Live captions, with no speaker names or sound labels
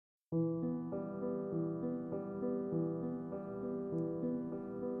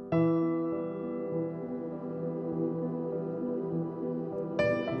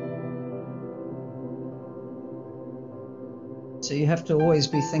So you have to always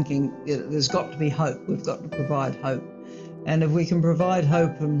be thinking, there's got to be hope. We've got to provide hope. And if we can provide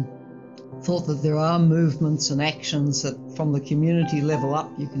hope and thought that there are movements and actions that from the community level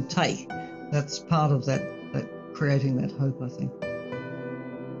up you can take, that's part of that creating that hope, I think.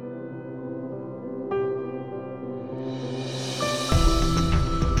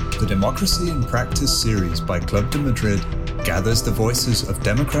 The Democracy in Practice series by Club de Madrid gathers the voices of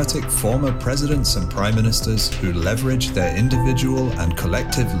democratic former presidents and prime ministers who leverage their individual and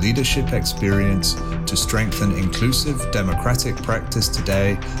collective leadership experience to strengthen inclusive democratic practice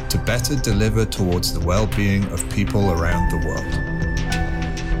today to better deliver towards the well-being of people around the world.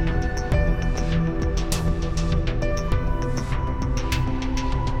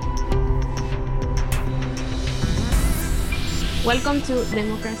 Welcome to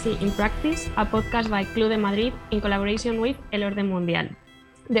Democracy in Practice, a podcast by Club de Madrid in collaboration with El Orden Mundial,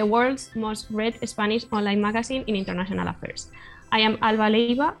 the world's most read Spanish online magazine in international affairs. I am Alba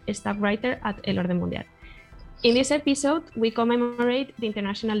Leiva, staff writer at El Orden Mundial. In this episode, we commemorate the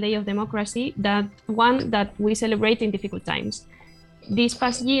International Day of Democracy, that we celebrate in difficult times. These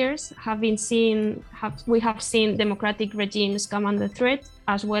past years we have seen democratic regimes come under threat,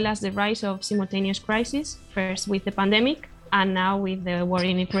 as well as the rise of simultaneous crises, first with the pandemic, and now with the war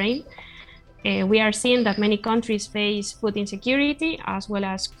in Ukraine. We are seeing that many countries face food insecurity, as well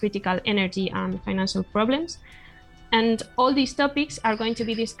as critical energy and financial problems. And all these topics are going to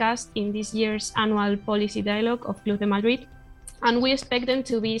be discussed in this year's annual policy dialogue of Club de Madrid, and we expect them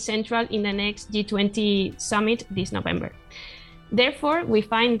to be central in the next G20 summit this November. Therefore, we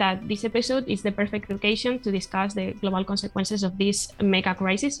find that this episode is the perfect occasion to discuss the global consequences of this mega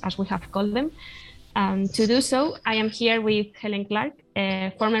crisis, as we have called them. To do so, I am here with Helen Clark,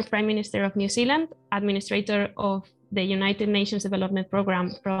 former Prime Minister of New Zealand, administrator of the United Nations Development Programme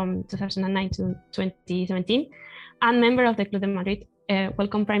from 2009 to 2017, and member of the Club de Madrid.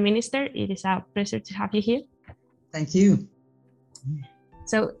 Welcome, Prime Minister. It is a pleasure to have you here. Thank you.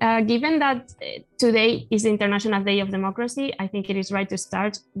 So, given that today is the International Day of Democracy, I think it is right to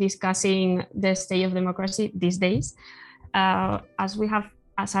start discussing the state of democracy these days.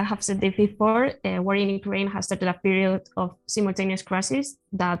 As I have said before, war in Ukraine has started a period of simultaneous crises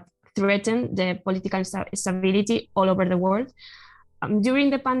that threaten the political stability all over the world.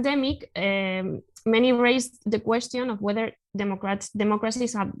 During the pandemic, many raised the question of whether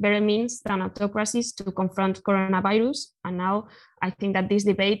democracies have better means than autocracies to confront coronavirus. And now I think that this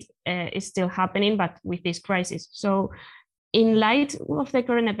debate is still happening, but with this crisis. So in light of the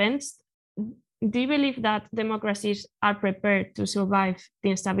current events, do you believe that democracies are prepared to survive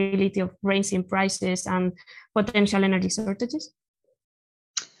the instability of rising prices and potential energy shortages?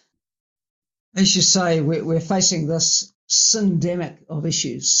 As you say, we're facing this syndemic of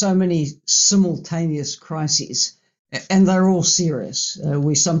issues, so many simultaneous crises, and they're all serious.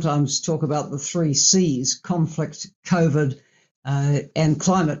 We sometimes talk about the 3 C's: conflict, COVID, and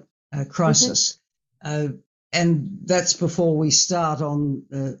climate crisis. Mm-hmm. And that's before we start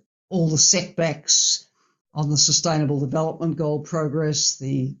on all the setbacks on the Sustainable Development Goal progress,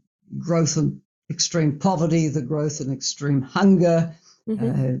 the growth in extreme poverty, the growth in extreme hunger.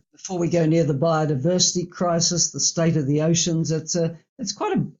 Mm-hmm. Before we go near the biodiversity crisis, the state of the oceans, it's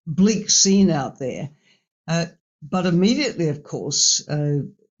quite a bleak scene out there. But immediately, of course,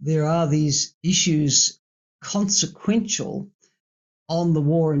 there are these issues consequential on the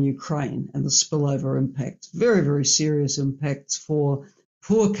war in Ukraine and the spillover impacts, very, very serious impacts for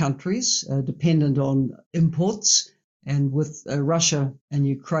poor countries dependent on imports, and with Russia and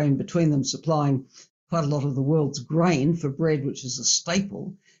Ukraine between them supplying quite a lot of the world's grain for bread, which is a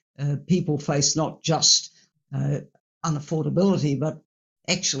staple, people face not just unaffordability, but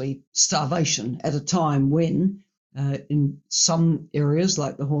actually starvation at a time when in some areas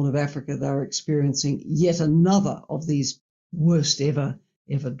like the Horn of Africa, they're experiencing yet another of these worst ever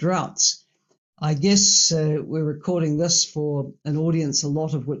droughts. I guess we're recording this for an audience, a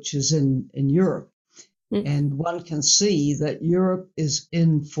lot of which is in Europe. Mm. And one can see that Europe is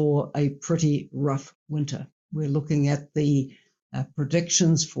in for a pretty rough winter. We're looking at the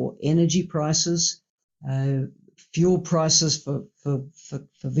predictions for energy prices, fuel prices for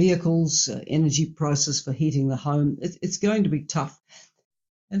vehicles, energy prices for heating the home. It's going to be tough.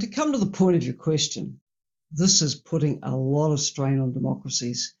 And to come to the point of your question, this is putting a lot of strain on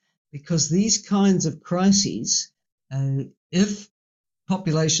democracies, because these kinds of crises, if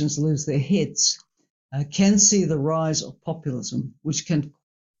populations lose their heads, can see the rise of populism, which can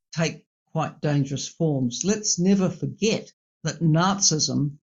take quite dangerous forms. Let's never forget that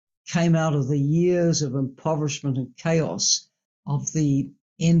Nazism came out of the years of impoverishment and chaos of the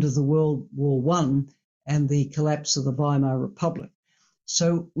end of the World War I and the collapse of the Weimar Republic.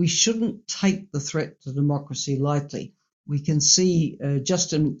 So we shouldn't take the threat to democracy lightly. We can see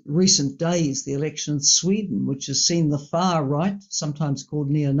just in recent days the election in Sweden, which has seen the far right, sometimes called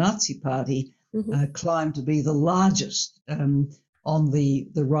neo-Nazi party, climb to be the largest on the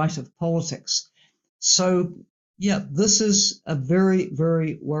right of politics. So, yeah, this is a very,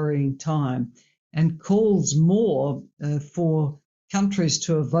 very worrying time and calls more for countries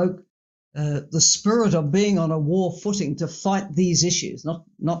to evoke the spirit of being on a war footing to fight these issues,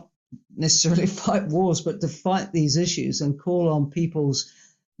 not necessarily fight wars, but to fight these issues and call on people's,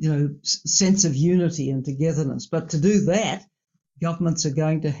 sense of unity and togetherness. But to do that, governments are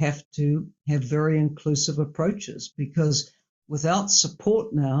going to have very inclusive approaches, because without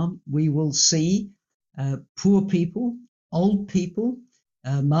support now, we will see poor people, old people,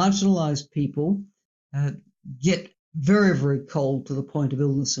 marginalized people get very, very cold to the point of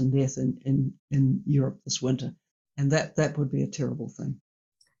illness and death in Europe this winter. And that would be a terrible thing.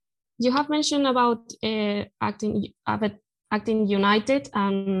 You have mentioned about acting united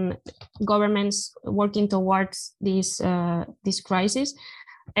and governments working towards this crisis.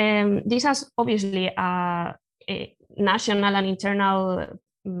 This has obviously a national and internal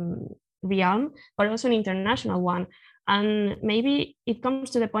realm, but also an international one. And maybe it comes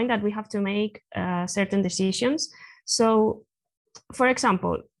to the point that we have to make certain decisions. So, for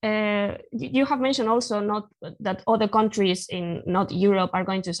example, you have mentioned also not that other countries in not Europe are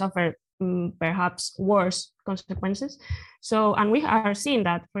going to suffer perhaps worse consequences. So, and we are seeing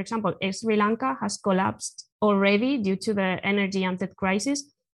that, for example, Sri Lanka has collapsed already due to the energy and debt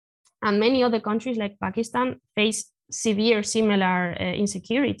crisis, and many other countries like Pakistan face severe similar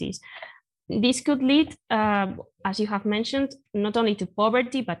insecurities. This could lead, as you have mentioned, not only to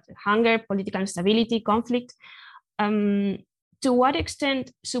poverty, but hunger, political instability, conflict. To what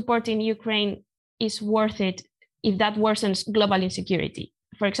extent supporting Ukraine is worth it if that worsens global insecurity?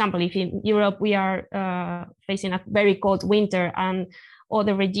 For example, if in Europe we are facing a very cold winter and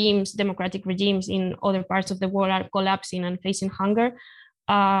other regimes, democratic regimes in other parts of the world are collapsing and facing hunger,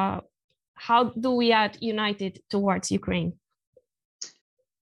 how do we act united towards Ukraine?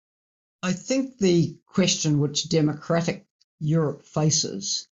 I think the question which democratic Europe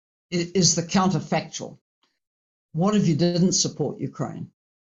faces is the counterfactual. What if you didn't support Ukraine?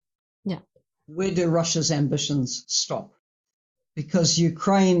 Yeah. Where do Russia's ambitions stop? Because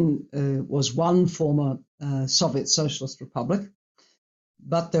Ukraine was one former Soviet Socialist Republic,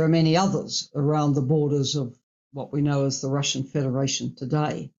 but there are many others around the borders of what we know as the Russian Federation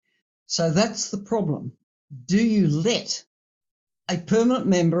today. So that's the problem. Do you let a permanent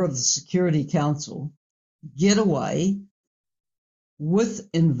member of the Security Council get away with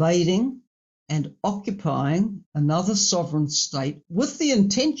invading and occupying another sovereign state with the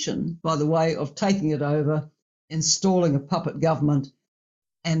intention, by the way, of taking it over, installing a puppet government,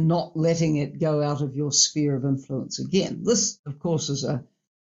 and not letting it go out of your sphere of influence again? This, of course, is a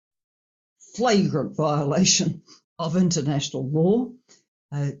flagrant violation of international law.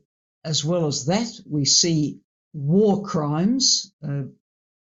 As well as that, we see war crimes,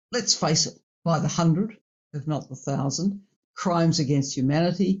 let's face it, by the 100, if not the 1,000, crimes against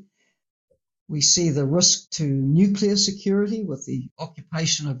humanity. We see the risk to nuclear security with the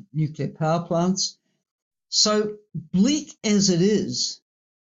occupation of nuclear power plants. So bleak as it is,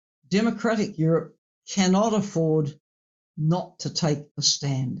 democratic Europe cannot afford not to take a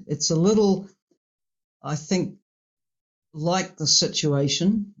stand. It's a little, I think, like the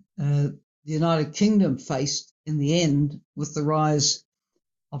situation the United Kingdom faced in the end with the rise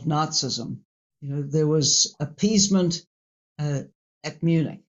of Nazism. There was appeasement at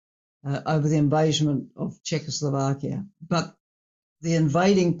Munich over the invasion of Czechoslovakia, but the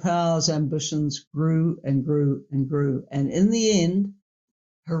invading powers' ambitions grew and grew and grew. And in the end,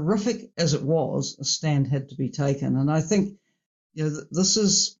 horrific as it was, a stand had to be taken. And I think this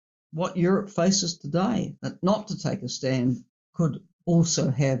is what Europe faces today, that not to take a stand could also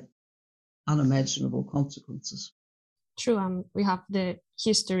have unimaginable consequences. True, and we have the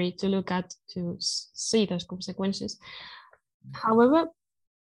history to look at to see those consequences. However,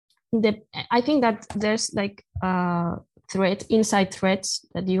 I think that there's like inside threats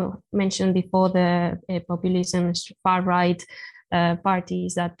that you mentioned before, the populism, far right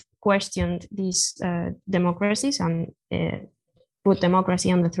parties that questioned these democracies and put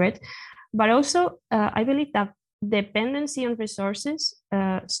democracy under threat. But also, I believe that dependency on resources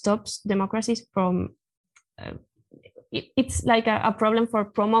stops democracies from, it's like a problem for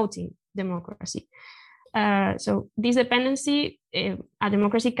promoting democracy. So this dependency, a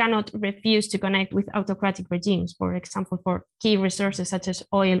democracy cannot refuse to connect with autocratic regimes, for example, for key resources such as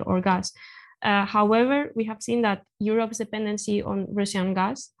oil or gas. However, we have seen that Europe's dependency on Russian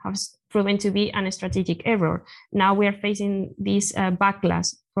gas has proven to be a strategic error. Now we are facing this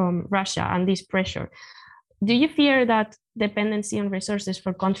backlash from Russia and this pressure. Do you fear that dependency on resources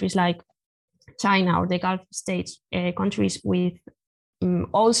for countries like China or the Gulf states, countries with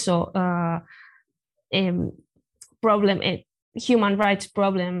also human rights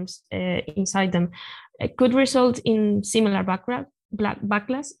problems inside them, could result in similar backlash?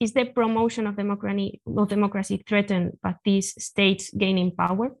 Is the promotion of democracy threatened by these states gaining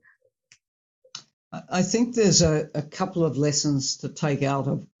power? I think there's a couple of lessons to take out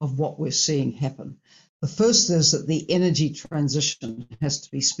of what we're seeing happen. The first is that the energy transition has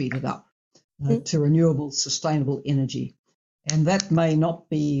to be speeded up to renewable, sustainable energy. And that may not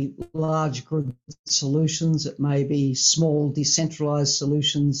be large grid solutions. It may be small, decentralized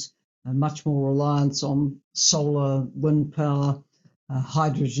solutions, much more reliance on solar, wind power,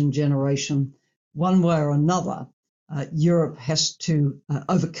 hydrogen generation. One way or another, Europe has to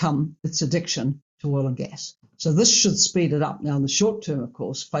overcome its addiction to oil and gas. So this should speed it up. Now, in the short term, of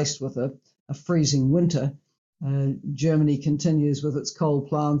course, faced with a freezing winter, Germany continues with its coal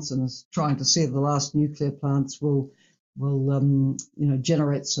plants and is trying to see if the last nuclear plants will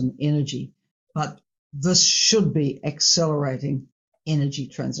generate some energy. But this should be accelerating energy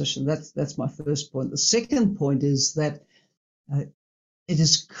transition. That's my first point. The second point is that it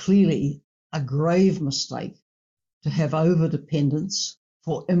is clearly a grave mistake to have over-dependence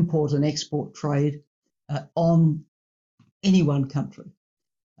for import and export trade on any one country.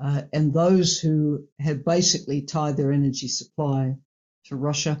 And those who have basically tied their energy supply to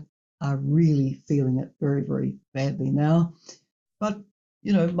Russia are really feeling it very, very badly now. But,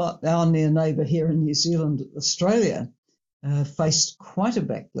 our near neighbour here in New Zealand, Australia, faced quite a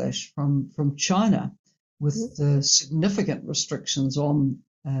backlash from China with significant restrictions on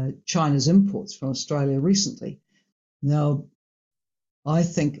China's imports from Australia recently. Now, I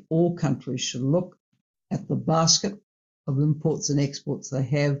think all countries should look at the basket of imports and exports they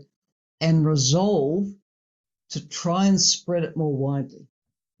have and resolve to try and spread it more widely,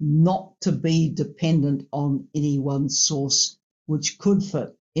 not to be dependent on any one source, which could,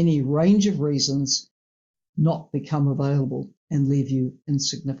 for any range of reasons, not become available and leave you in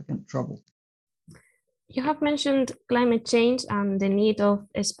significant trouble. You have mentioned climate change and the need of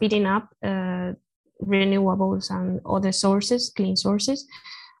speeding up renewables and other sources, clean sources.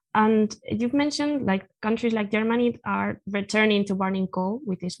 And you've mentioned countries like Germany are returning to burning coal,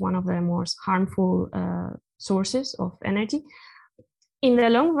 which is one of the most harmful sources of energy. In the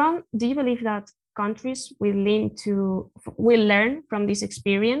long run, do you believe that countries will learn from this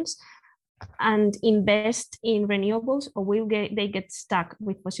experience and invest in renewables, or will they get stuck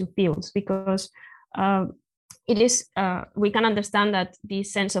with fossil fuels? Because we can understand that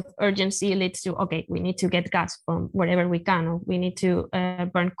this sense of urgency leads to, okay, we need to get gas from wherever we can, or we need to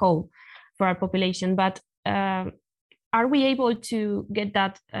burn coal for our population. But are we able to get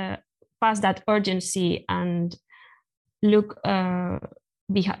that past that urgency and look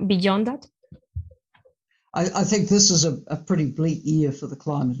beyond that? I think this is a pretty bleak year for the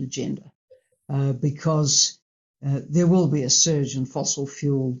climate agenda because there will be a surge in fossil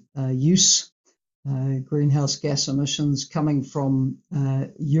fuel use, greenhouse gas emissions coming from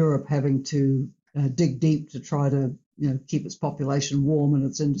Europe having to dig deep to try to keep its population warm and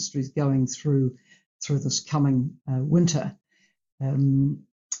its industries going through this coming winter.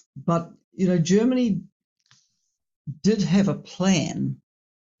 But Germany did have a plan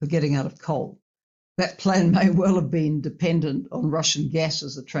for getting out of coal. That plan may well have been dependent on Russian gas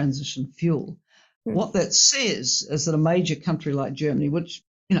as a transition fuel. What that says is that a major country like Germany, which,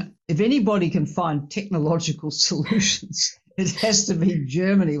 if anybody can find technological solutions, it has to be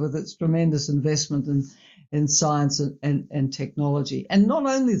Germany with its tremendous investment in science and technology. And not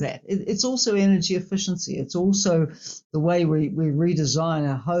only that, it's also energy efficiency. It's also the way we redesign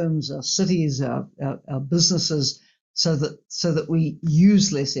our homes, our cities, our businesses, so that we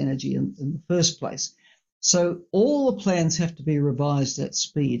use less energy in the first place. So all the plans have to be revised at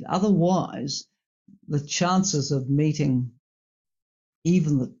speed. Otherwise, the chances of meeting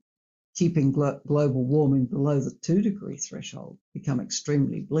even keeping global warming below the 2-degree threshold become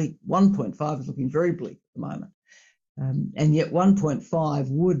extremely bleak. 1.5 is looking very bleak at the moment. And yet 1.5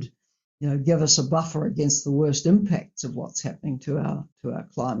 would give us a buffer against the worst impacts of what's happening to our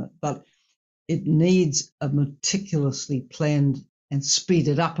climate. But it needs a meticulously planned and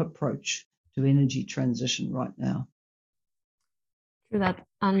speeded up approach to energy transition right now. True that.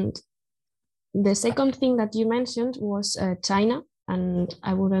 And the second thing that you mentioned was China. And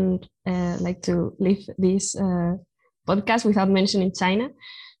I wouldn't like to leave this podcast without mentioning China.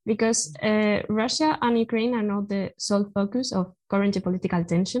 because Russia and Ukraine are not the sole focus of current geopolitical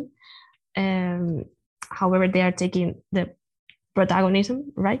tension. However, they are taking the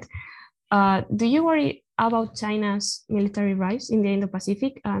protagonism, right? Do you worry about China's military rise in the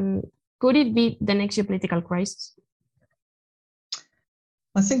Indo-Pacific, and could it be the next geopolitical crisis?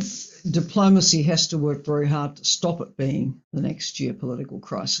 I think diplomacy has to work very hard to stop it being the next geopolitical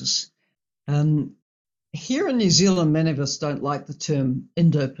crisis. Here in New Zealand, many of us don't like the term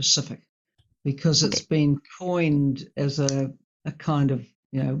Indo-Pacific because it's been coined as a kind of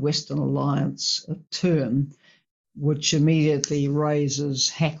Western alliance term, which immediately raises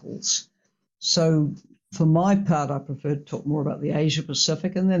hackles. So for my part, I prefer to talk more about the Asia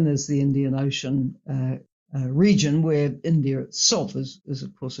Pacific, and then there's the Indian Ocean region, where India itself is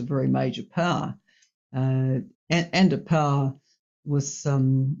of course a very major power, and a power with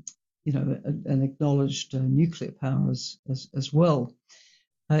an acknowledged nuclear power as well.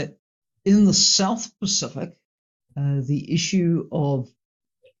 In the South Pacific, the issue of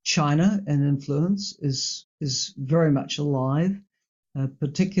China and influence is very much alive,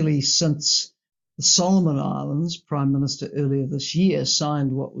 particularly since the Solomon Islands Prime Minister earlier this year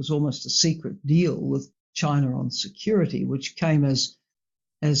signed what was almost a secret deal with China on security, which came as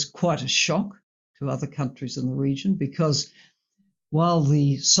quite a shock to other countries in the region, because while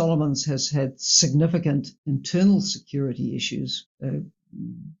the Solomons has had significant internal security issues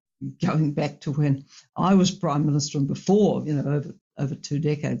going back to when I was Prime Minister and before, over 2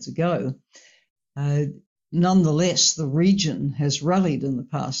 decades ago, nonetheless, the region has rallied in the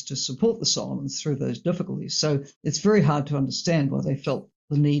past to support the Solomons through those difficulties. So it's very hard to understand why they felt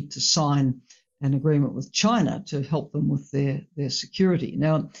the need to sign an agreement with China to help them with their security.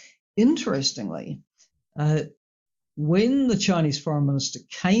 Now, interestingly, when the Chinese Foreign Minister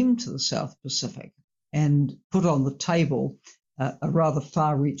came to the South Pacific and put on the table a rather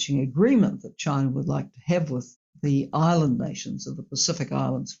far-reaching agreement that China would like to have with the island nations of the Pacific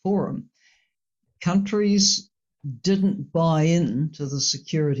Islands Forum, countries didn't buy into the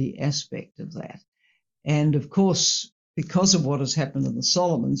security aspect of that. And of course, because of what has happened in the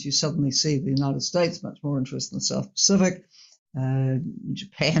Solomons, you suddenly see the United States much more interested in the South Pacific,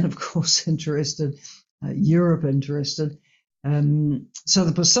 Japan, of course, interested, Europe interested. So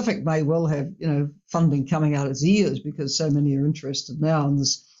the Pacific may well have, funding coming out its ears because so many are interested now in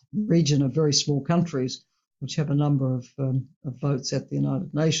this region of very small countries which have a number of votes at the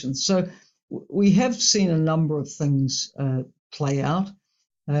United Nations. So we have seen a number of things play out.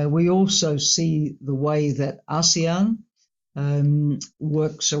 We also see the way that ASEAN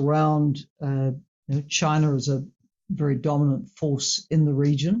works around China as a very dominant force in the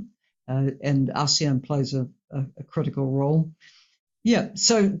region, and ASEAN plays a critical role. Yeah,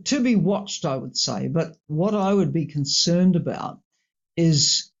 so to be watched, I would say. But what I would be concerned about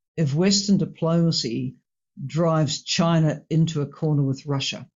is if Western diplomacy drives China into a corner with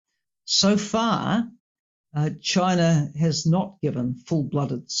Russia. So far, China has not given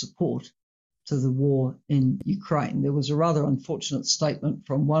full-blooded support to the war in Ukraine. There was a rather unfortunate statement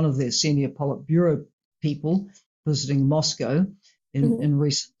from one of their senior Politburo people visiting Moscow in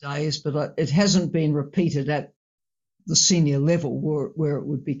recent days, but it hasn't been repeated at the senior level where it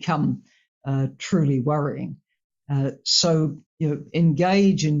would become truly worrying. So,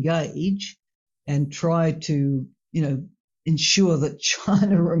 engage and try to, ensure that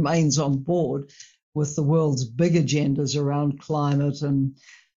China remains on board with the world's big agendas around climate and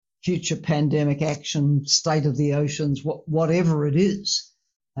future pandemic action, state of the oceans, whatever it is,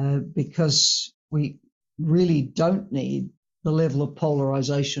 because we really don't need the level of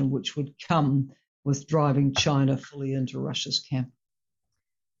polarization which would come with driving China fully into Russia's camp.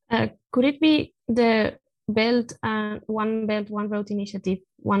 Could it be the One Belt, One Road initiative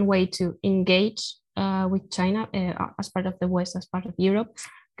one way to engage with China as part of the West, as part of Europe?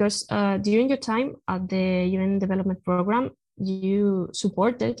 Because during your time at the UN Development Programme, you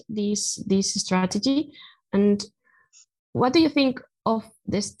supported this strategy. And what do you think of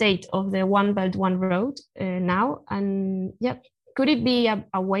the state of the One Belt, One Road now? And could it be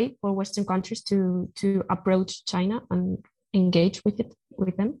a way for Western countries to approach China and engage with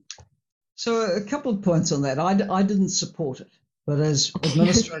them? So a couple of points on that. I didn't support it, but as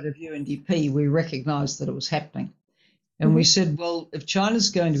administrator of UNDP, we recognized that it was happening. And we said, well, if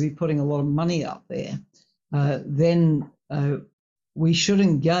China's going to be putting a lot of money out there, then we should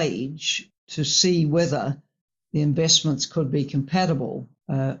engage to see whether the investments could be compatible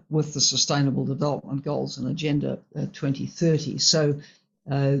with the Sustainable Development Goals and Agenda 2030. So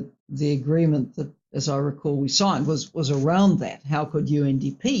the agreement that, as I recall, we signed was around that. How could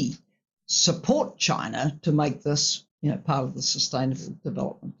UNDP support China to make this part of the Sustainable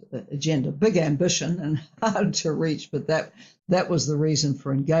Development Agenda. Big ambition and hard to reach, but that was the reason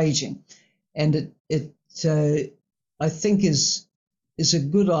for engaging. And it I think is a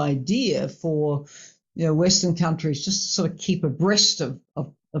good idea for Western countries just to sort of keep abreast of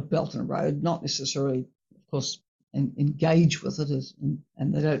Belt and Road, not necessarily, of course, engage with it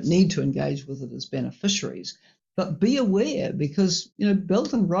and they don't need to engage with it as beneficiaries, but be aware, because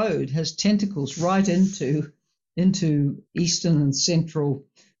Belt and Road has tentacles right into Eastern and Central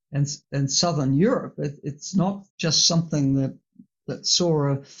and Southern Europe. It's not just something that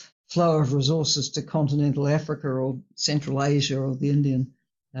saw a flow of resources to continental Africa or Central Asia or the Indian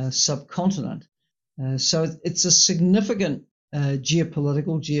subcontinent. So it's a significant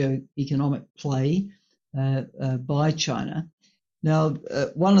geopolitical, geo-economic play by China. Now,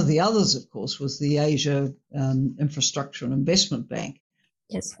 one of the others, of course, was the Asia Infrastructure and Investment Bank.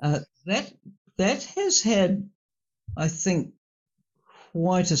 Yes. That has had, I think,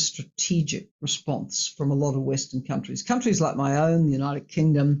 quite a strategic response from a lot of Western countries. Countries like my own, the United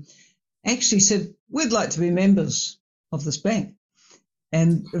Kingdom, actually said, we'd like to be members of this bank.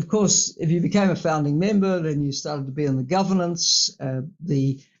 And of course, if you became a founding member, then you started to be in the governance,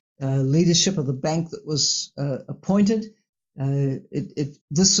 the leadership of the bank that was appointed.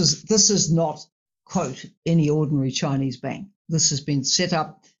 This is not, quote, any ordinary Chinese bank. This has been set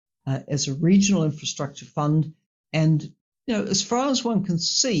up as a regional infrastructure fund, and as far as one can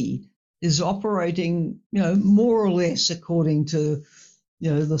see, is operating more or less according to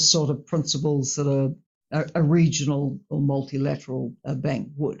the sort of principles that a regional or multilateral bank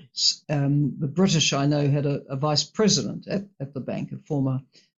would. The British, I know, had a vice president at the bank, a former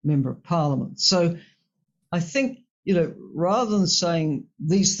member of parliament. So I think, rather than saying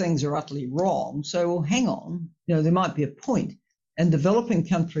these things are utterly wrong, so, well, hang on, there might be a point. And developing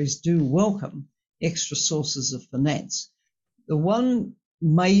countries do welcome extra sources of finance. The one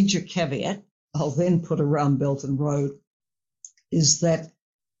major caveat I'll then put around Belt and Road is that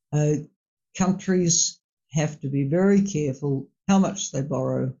countries have to be very careful how much they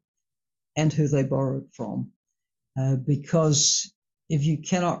borrow and who they borrow it from, because if you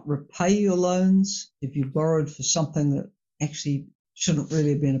cannot repay your loans, if you borrowed for something that actually shouldn't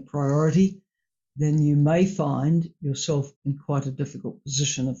really have been a priority, then you may find yourself in quite a difficult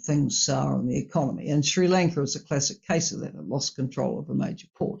position if things sour in the economy. And Sri Lanka is a classic case of that. It lost control of a major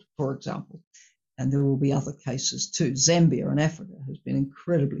port, for example. And there will be other cases too. Zambia in Africa has been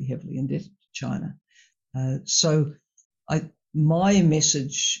incredibly heavily indebted to China. So my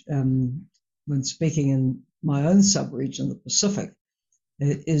message when speaking in my own sub-region, the Pacific,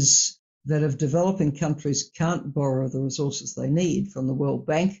 is that if developing countries can't borrow the resources they need from the World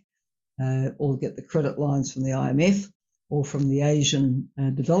Bank, or get the credit lines from the IMF or from the Asian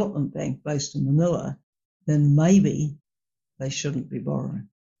Development Bank based in Manila, then maybe they shouldn't be borrowing.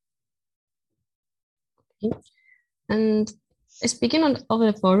 Okay. And speaking of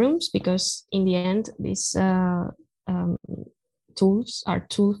the forums, because in the end, these tools are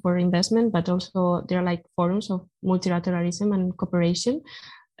tools for investment, but also they're like forums of multilateralism and cooperation.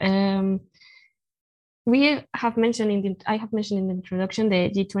 I have mentioned in the introduction the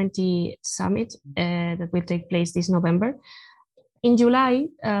G20 summit that will take place this November. In July,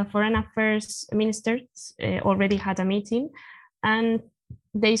 foreign affairs ministers already had a meeting, and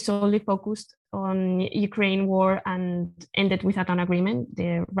they solely focused on Ukraine war and ended without an agreement.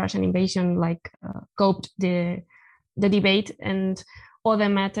 The Russian invasion coped the debate, and other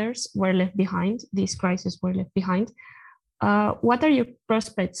matters were left behind. These crises were left behind. What are your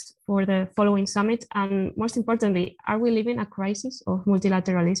prospects for the following summit? And most importantly, are we living a crisis of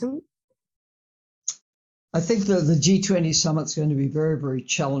multilateralism? I think that the G20 summit is going to be very, very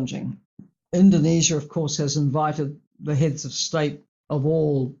challenging. Indonesia, of course, has invited the heads of state of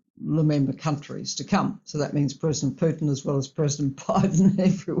all the member countries to come. So that means President Putin as well as President Biden and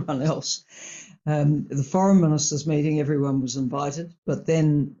everyone else. The foreign ministers meeting, everyone was invited, but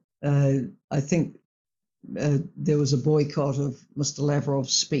then I think there was a boycott of Mr.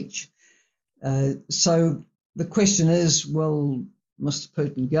 Lavrov's speech. So the question is, will Mr.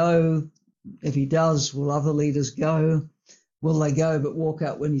 Putin go? If he does, will other leaders go? Will they go but walk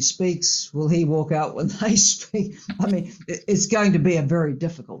out when he speaks? Will he walk out when they speak? I mean, it's going to be a very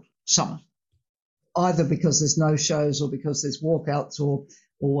difficult summit, either because there's no shows or because there's walkouts or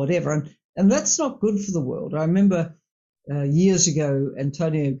whatever. And that's not good for the world. I remember years ago,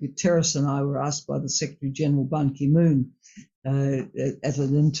 Antonio Guterres and I were asked by the Secretary General Ban Ki-moon at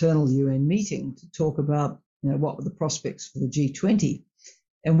an internal UN meeting to talk about what were the prospects for the G20.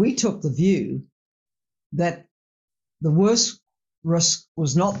 And we took the view that the worst risk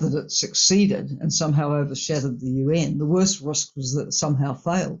was not that it succeeded and somehow overshadowed the UN. The worst risk was that it somehow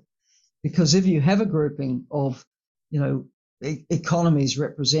failed. Because if you have a grouping of, economies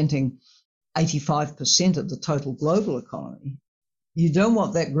representing 85% of the total global economy, you don't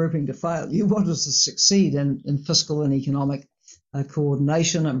want that grouping to fail. You want it to succeed in fiscal and economic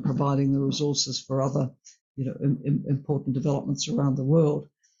coordination and providing the resources for other, important developments around the world.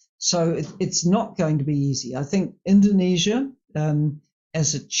 So it's not going to be easy. I think Indonesia,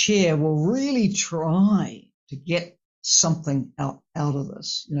 as a chair, will really try to get something out of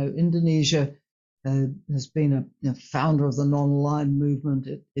this. Indonesia has been a founder of the non-aligned movement.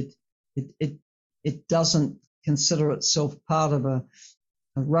 It doesn't consider itself part of a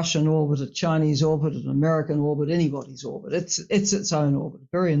Russian orbit, a Chinese orbit, an American orbit, anybody's orbit. It's its own orbit,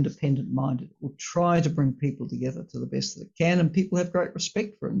 very independent-minded. It will try to bring people together to the best that it can, and people have great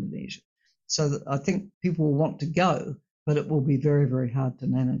respect for Indonesia. So that I think people will want to go, but it will be very, very hard to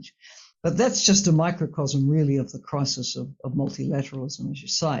manage. But that's just a microcosm, really, of the crisis of multilateralism, as you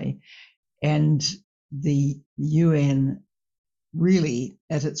say. And the UN really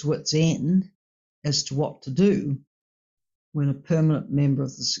at its wit's end as to what to do when a permanent member of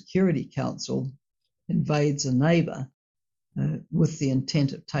the Security Council invades a neighbour with the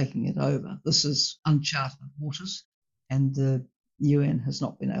intent of taking it over. This is uncharted waters, and the UN has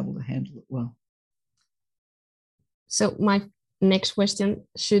not been able to handle it well. So my next question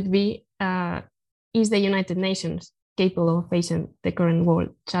should be, is the United Nations capable of facing the current world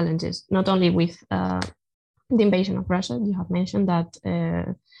challenges, not only with the invasion of Russia? You have mentioned that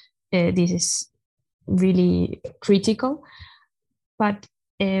this is really critical, but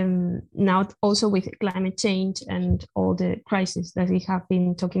now also with climate change and all the crises that we have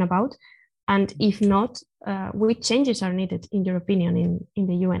been talking about, and if not, which changes are needed, in your opinion, in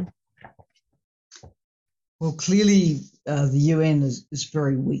the UN? Well, clearly the UN is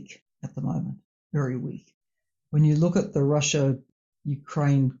very weak at the moment, very weak. When you look at the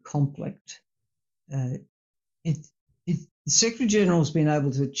Russia-Ukraine conflict, the Secretary General has been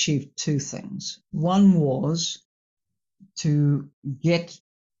able to achieve two things. One was to get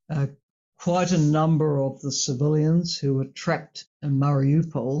quite a number of the civilians who were trapped in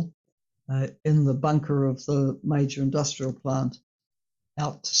Mariupol in the bunker of the major industrial plant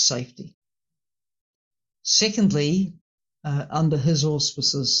out to safety. Secondly, under his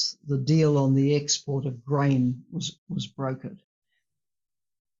auspices, the deal on the export of grain was brokered.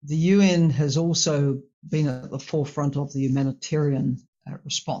 The UN has also been at the forefront of the humanitarian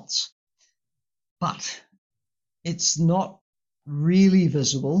response, but it's not really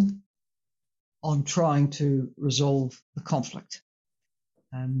visible on trying to resolve the conflict.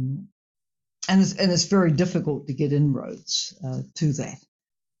 And it's very difficult to get inroads to that.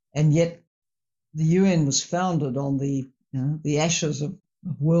 And yet the UN was founded on the ashes of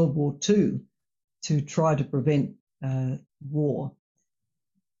World War II to try to prevent war.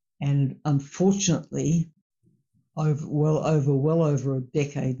 And unfortunately, well over a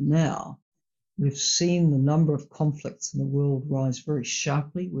decade now, we've seen the number of conflicts in the world rise very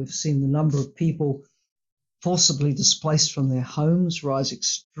sharply. We've seen the number of people forcibly displaced from their homes rise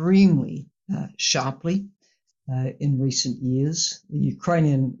extremely sharply in recent years. The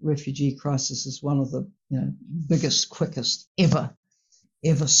Ukrainian refugee crisis is one of the biggest, quickest ever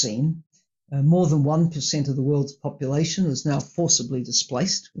seen. More than 1% of the world's population is now forcibly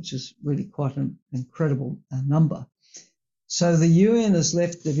displaced, which is really quite an incredible number. So the UN is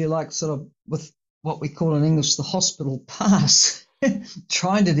left, if you like, sort of with what we call in English the hospital pass,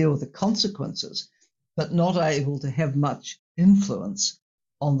 trying to deal with the consequences, but not able to have much influence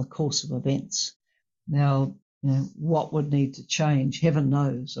on the course of events. Now, what would need to change? Heaven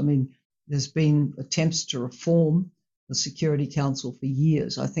knows. I mean, there's been attempts to reform the Security Council for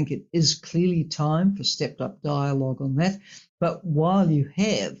years. I think it is clearly time for stepped up dialogue on that. But while you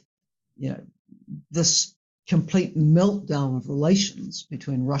have, this complete meltdown of relations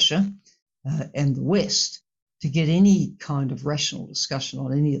between Russia and the West, to get any kind of rational discussion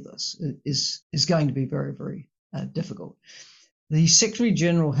on any of this is going to be very, very difficult. The Secretary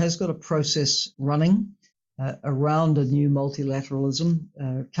General has got a process running around a new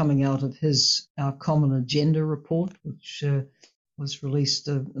multilateralism coming out of our Common Agenda report, which was released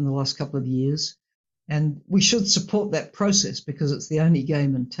in the last couple of years. And we should support that process because it's the only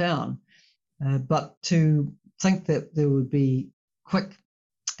game in town. But to think that there would be quick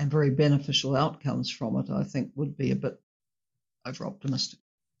and very beneficial outcomes from it, I think would be a bit over-optimistic.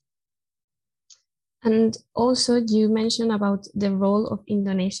 And also you mentioned about the role of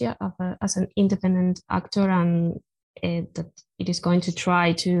Indonesia as an independent actor, and that it is going to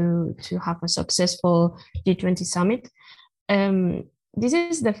try to have a successful G20 summit. This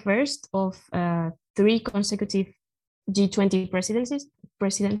is the first of 3 consecutive G20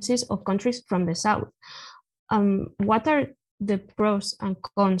 presidencies of countries from the South. What are the pros and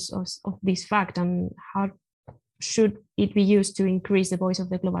cons of this fact, and how should it be used to increase the voice of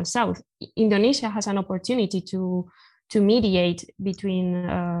the Global South? Indonesia has an opportunity to mediate between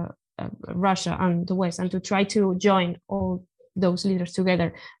Russia and the West and to try to join all those leaders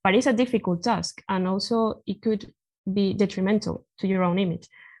together. But it's a difficult task, and also it could be detrimental to your own image.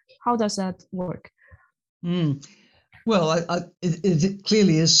 How does that work? Well, it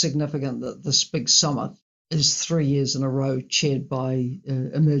clearly is significant that this big summit is 3 years in a row chaired by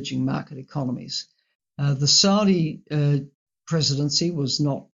emerging market economies. The Saudi presidency was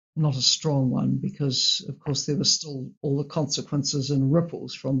not a strong one because, of course, there were still all the consequences and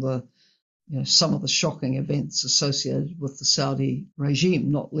ripples from some of the shocking events associated with the Saudi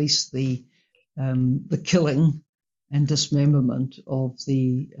regime, not least the killing and dismemberment of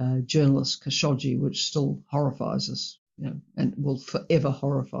the journalist Khashoggi, which still horrifies us, and will forever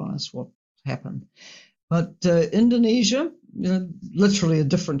horrify us what happened. But Indonesia, literally a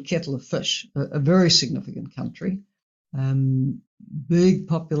different kettle of fish, a very significant country, big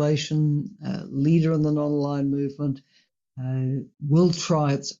population, leader in the non-aligned movement, will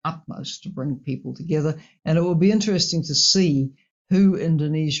try its utmost to bring people together. And it will be interesting to see who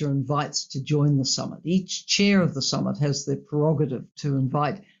Indonesia invites to join the summit. Each chair of the summit has the prerogative to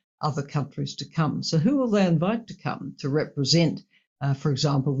invite other countries to come. So who will they invite to come to represent, for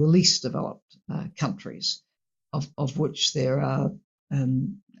example, the least developed countries, of which there are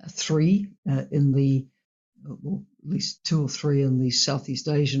 3 in the, well, at least 2 or 3 in the Southeast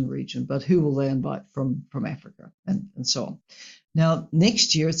Asian region, but who will they invite from Africa and so on. Now,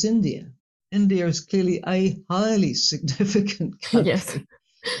 next year it's India. India is clearly a highly significant country. Yes.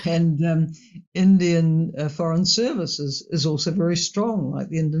 And Indian foreign service is also very strong, like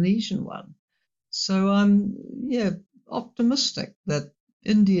the Indonesian one. So I'm optimistic that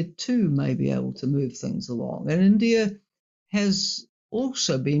India too may be able to move things along. And India has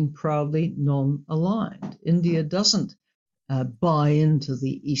also been proudly non-aligned. India doesn't buy into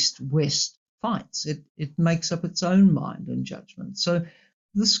the East-West fights. It makes up its own mind and judgment. So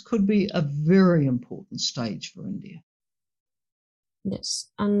this could be a very important stage for India. Yes,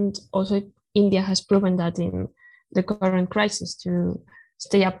 and also India has proven that in the current crisis to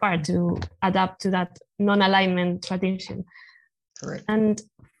stay apart, to adapt to that non-alignment tradition. Correct. And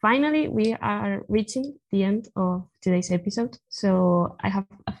finally, we are reaching the end of today's episode. So I have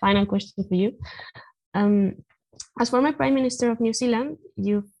a final question for you. As former Prime Minister of New Zealand,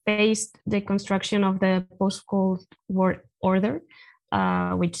 you faced the construction of the post-Cold War order,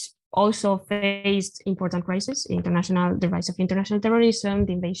 which also faced important crises, the rise of international terrorism,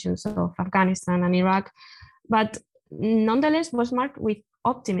 the invasions of Afghanistan and Iraq, but nonetheless was marked with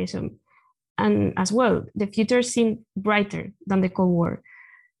optimism. And as well, the future seemed brighter than the Cold War.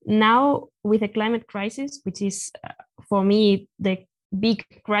 Now, with the climate crisis, which is, for me, the big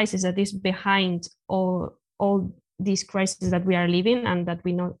crisis that is behind all these crises that we are living and that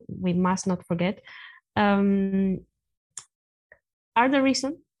we must not forget, are there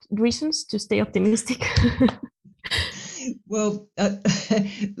reasons to stay optimistic? Well,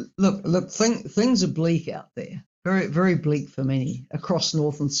 look, things are bleak out there. Very, very bleak for many across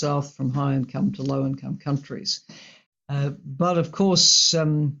North and South, from high income to low income countries. But of course, as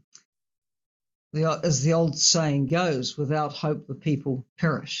the old saying goes, without hope the people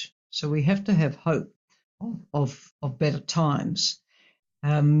perish. So we have to have hope of better times.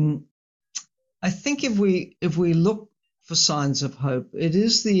 I think if we look for signs of hope, it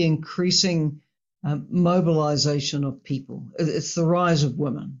is the increasing mobilization of people. It's the rise of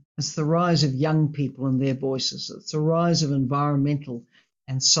women. It's the rise of young people and their voices. It's the rise of environmental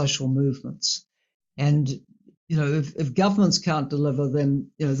and social movements. And, if governments can't deliver,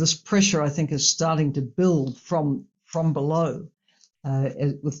 then, this pressure, I think, is starting to build from below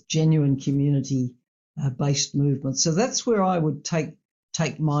with genuine community-based movements. So that's where I would take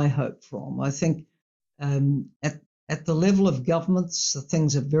my hope from. I think at the level of governments,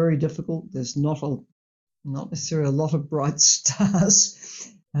 things are very difficult. There's not necessarily a lot of bright stars,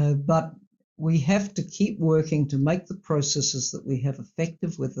 but we have to keep working to make the processes that we have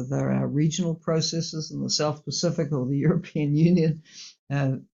effective, whether they're our regional processes in the South Pacific or the European Union,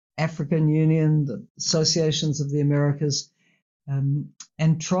 African Union, the associations of the Americas,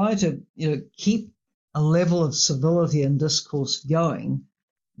 and try to keep a level of civility and discourse going,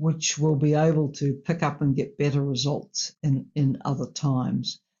 which will be able to pick up and get better results in other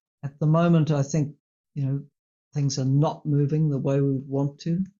times. At the moment, I think, things are not moving the way we would want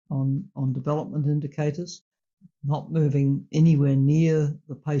to on development indicators. not moving anywhere near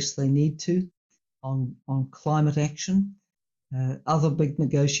the pace they need to on climate action. Other big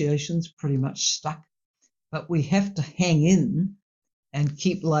negotiations pretty much stuck. But we have to hang in and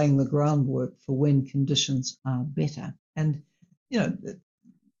keep laying the groundwork for when conditions are better. And,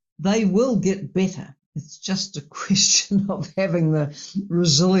 they will get better. It's just a question of having the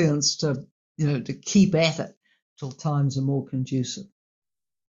resilience to keep at it till times are more conducive.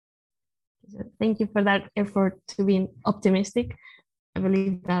 Thank you for that effort to be optimistic. I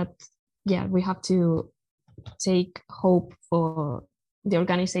believe that, we have to take hope for the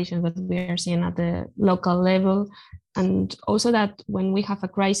organizations that we are seeing at the local level, and also that when we have a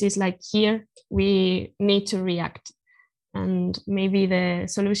crisis like here, we need to react. And maybe the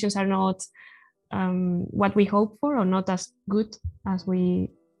solutions are not what we hope for, or not as good as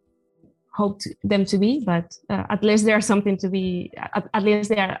we hoped them to be, but at least there's something to be, at least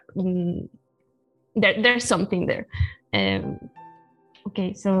there's something there.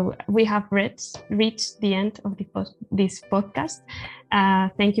 Okay, so we have reached the end of this podcast.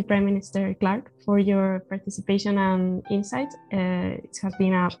 Thank you, Prime Minister Clark, for your participation and insight. It has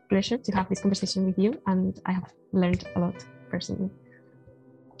been a pleasure to have this conversation with you, and I have learned a lot personally.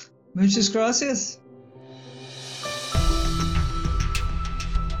 Muchas gracias.